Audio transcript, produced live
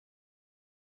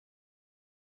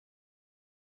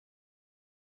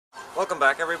Welcome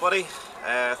back everybody.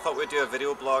 Thought we'd do a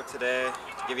video blog today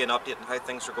to give you an update on how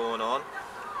things are going on.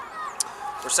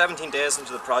 We're 17 days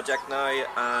into the project now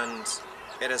and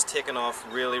it has taken off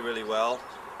really well.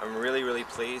 I'm really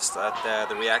pleased at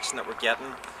the reaction that we're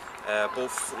getting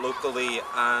both locally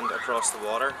and across the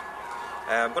water.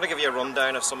 I'm going to give you a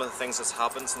rundown of some of the things that's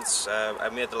happened since I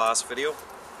made the last video.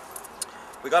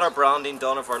 We got our branding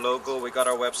done of our logo, we got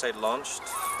our website launched,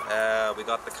 we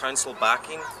got the council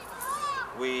backing.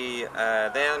 We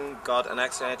then got an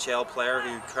ex-NHL player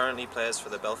who currently plays for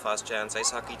the Belfast Giants ice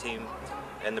hockey team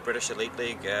in the British Elite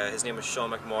League. His name is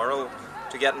Sean McMorrow,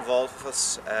 to get involved with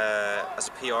us as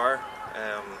a PR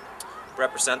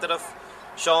representative.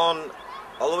 Sean,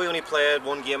 although he only played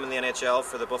one game in the NHL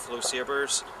for the Buffalo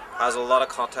Sabres, has a lot of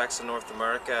contacts in North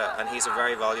America and he's a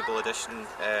very valuable addition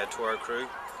to our crew.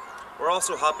 We're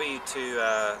also happy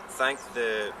to thank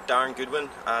the Darren Goodwin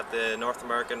at the North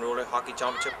American Roller Hockey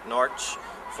Championship, NORCH,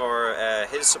 for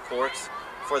his support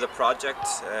for the project.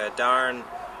 Darren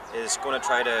is going to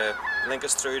try to link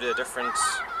us through to different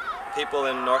people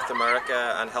in North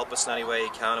America and help us in any way he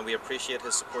can, and we appreciate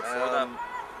his support for that.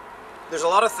 There's a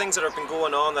lot of things that have been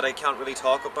going on that I can't really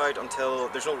talk about until,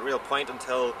 there's no real point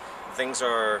until things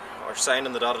are signed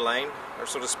on the dotted line, or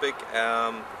so to speak.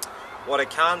 What I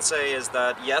can say is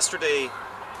that yesterday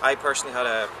I personally had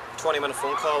a 20-minute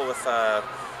phone call with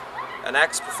an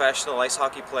ex-professional ice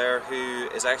hockey player who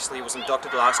was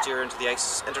inducted last year into the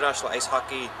International Ice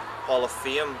Hockey Hall of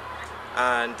Fame,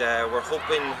 and we're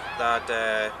hoping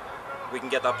that we can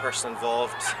get that person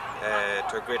involved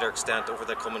to a greater extent over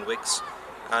the coming weeks.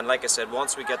 And like I said,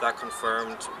 once we get that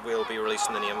confirmed, we'll be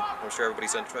releasing the name. I'm sure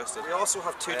everybody's interested. We also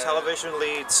have two television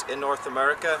leads in North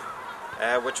America,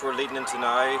 which we're leading into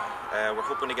now. We're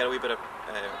hoping to get a wee bit of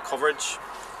coverage.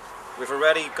 We've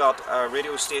already got a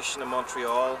radio station in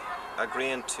Montreal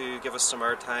agreeing to give us some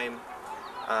airtime,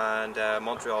 and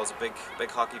Montreal is a big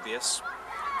hockey base.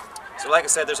 So like I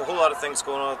said, there's a whole lot of things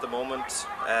going on at the moment,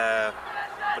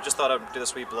 but just thought I'd do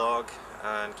this wee blog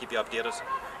and keep you updated.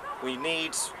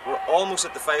 We're almost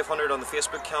at the 500 on the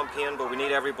Facebook campaign, but we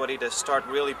need everybody to start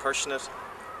really pushing it.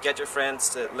 Get your friends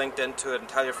to link into it and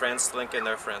tell your friends to link in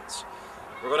their friends.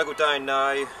 We're going to go down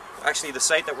now. Actually, the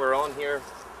site that we're on here,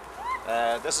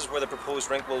 this is where the proposed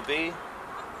rink will be.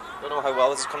 Don't know how well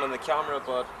this is coming in the camera,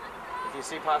 but if you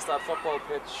see past that football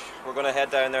pitch, we're going to head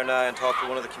down there now and talk to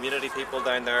one of the community people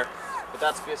down there. But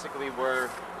that's basically where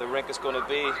the rink is going to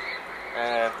be.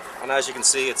 And as you can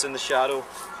see, it's in the shadow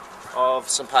of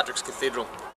St. Patrick's Cathedral.